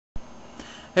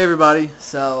Hey everybody,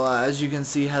 so as you can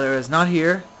see, Heather is not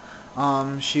here.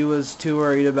 She was too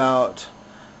worried about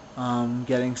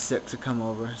getting sick to come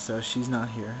over, so she's not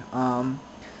here.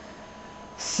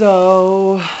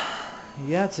 So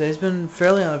yeah, today's been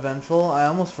fairly uneventful. I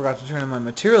almost forgot to turn in my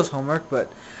materials homework,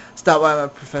 but stopped by my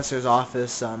professor's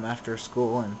office after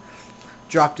school and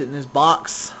dropped it in his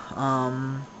box.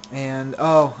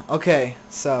 Okay,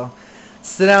 so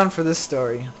sit down for this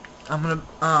story. I'm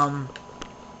gonna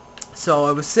So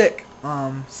I was sick.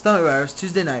 Stomach virus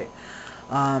Tuesday night.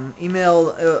 I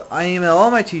emailed all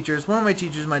my teachers. One of my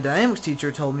teachers, my dynamics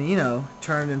teacher, told me,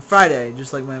 turn in Friday,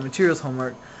 just like my materials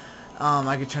homework.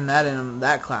 I could turn that in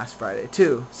that class Friday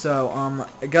too. So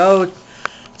I go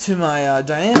to my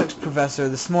dynamics professor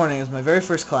this morning. It was my very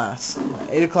first class,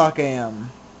 8 o'clock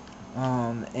a.m.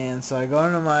 And so I go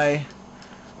to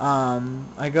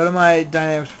my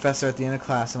dynamics professor at the end of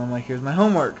class, and I'm like, here's my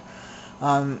homework.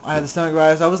 I had the stomach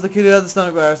virus. I was the kid who had the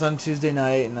stomach virus on Tuesday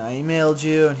night, and I emailed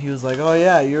you, and he was like, oh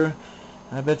yeah,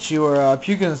 I bet you were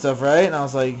puking and stuff, right? And I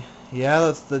was like, yeah,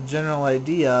 that's the general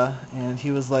idea. And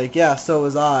he was like, yeah, so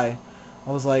was I.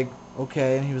 I was like,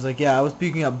 okay. And he was like, yeah, I was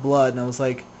puking up blood. And I was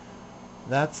like,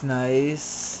 that's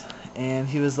nice. And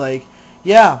he was like,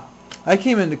 yeah, I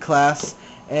came into class,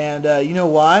 and you know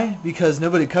why? Because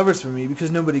nobody covers for me,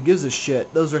 because nobody gives a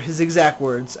shit. Those were his exact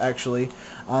words, actually.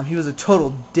 He was a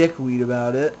total dickweed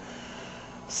about it.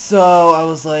 So I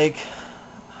was like,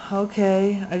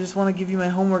 okay, I just want to give you my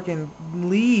homework and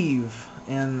leave.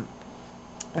 And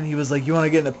he was like, you want to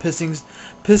get in a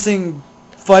pissing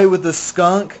fight with the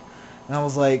skunk? And I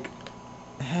was like,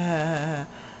 I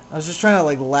was just trying to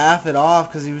like laugh it off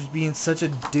because he was being such a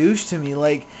douche to me.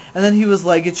 And then he was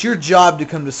like, it's your job to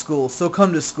come to school, so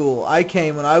come to school. I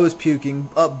came when I was puking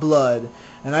up blood,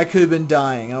 and I could have been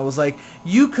dying. And I was like,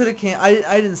 you could have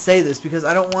I didn't say this because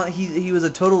I don't want, he was a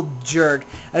total jerk.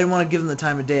 I didn't want to give him the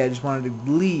time of day. I just wanted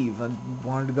to leave. I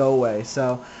wanted to go away.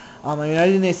 So, I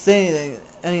didn't say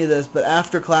any of this, but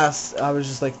after class, I was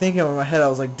just like thinking in my head, I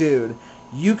was like, dude,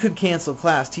 you could cancel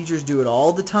class. Teachers do it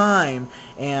all the time,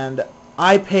 and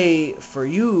I pay for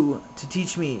you to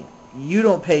teach me. You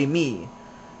don't pay me.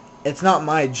 It's not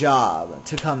my job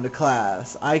to come to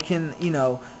class. I can,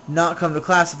 not come to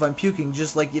class if I'm puking,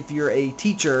 just like if you're a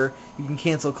teacher, you can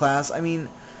cancel class.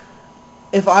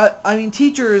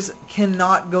 Teachers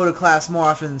cannot go to class more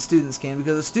often than students can,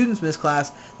 because if students miss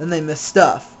class, then they miss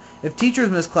stuff. If teachers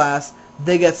miss class,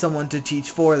 they get someone to teach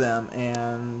for them,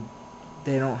 and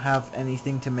they don't have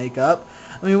anything to make up.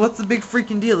 What's the big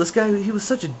freaking deal? This guy, he was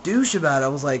such a douche about it. I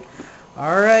was like,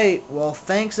 alright, well,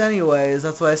 thanks anyways.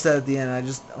 That's what I said at the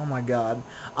end. Oh my god.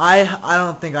 I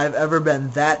don't think I've ever been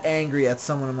that angry at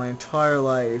someone in my entire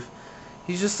life.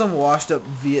 He's just some washed up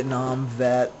Vietnam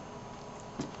vet.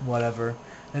 Whatever.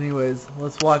 Anyways,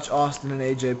 let's watch Austin and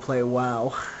AJ play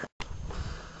WoW.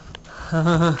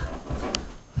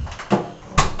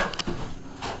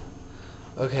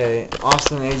 Okay,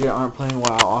 Austin and AJ aren't playing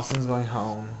WoW. Austin's going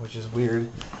home, which is weird.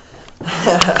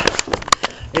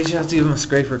 AJ has to give him a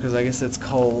scraper because I guess it's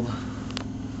cold.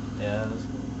 Yeah.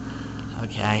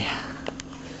 Okay.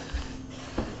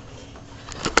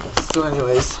 So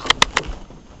anyways,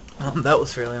 that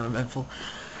was fairly uneventful.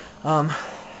 After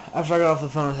I got off the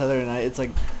phone with Heather tonight, it's like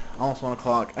almost 1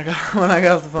 o'clock. When I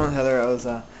got off the phone with Heather, I was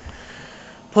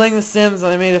playing The Sims,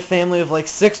 and I made a family of like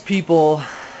 6 people,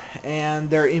 and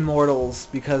they're immortals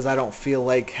because I don't feel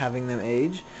like having them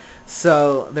age.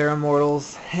 So they're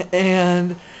immortals,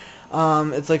 and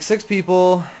it's like 6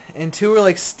 people, and 2 are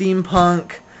like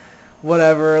steampunk,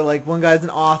 whatever. Like one guy's an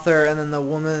author, and then the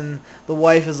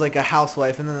wife is like a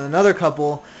housewife, and then another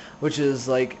couple, which is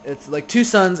like, it's like 2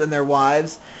 sons and their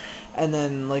wives, and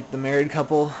then like the married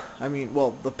couple.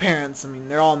 The parents.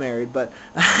 They're all married, but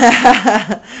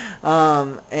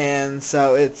and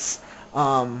so it's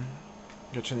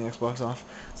Go turn the Xbox off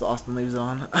so Austin leaves it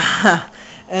on.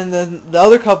 And then the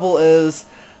other couple is,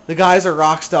 the guy's a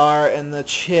rock star and the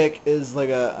chick is like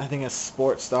I think a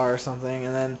sports star or something.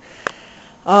 And then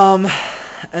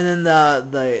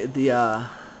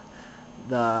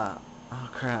the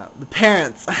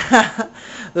parents.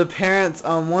 The parents,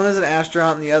 one is an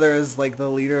astronaut and the other is like the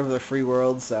leader of the free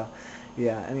world. So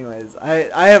yeah, anyways,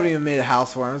 I haven't even made a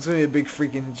house for him. It's gonna be a big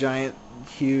freaking giant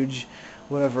huge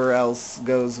whatever else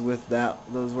goes with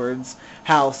those words.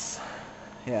 House.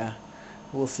 Yeah.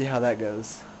 We'll see how that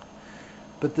goes.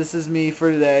 But this is me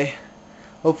for today.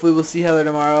 Hopefully we'll see Heather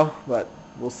tomorrow, but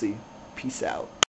we'll see. Peace out.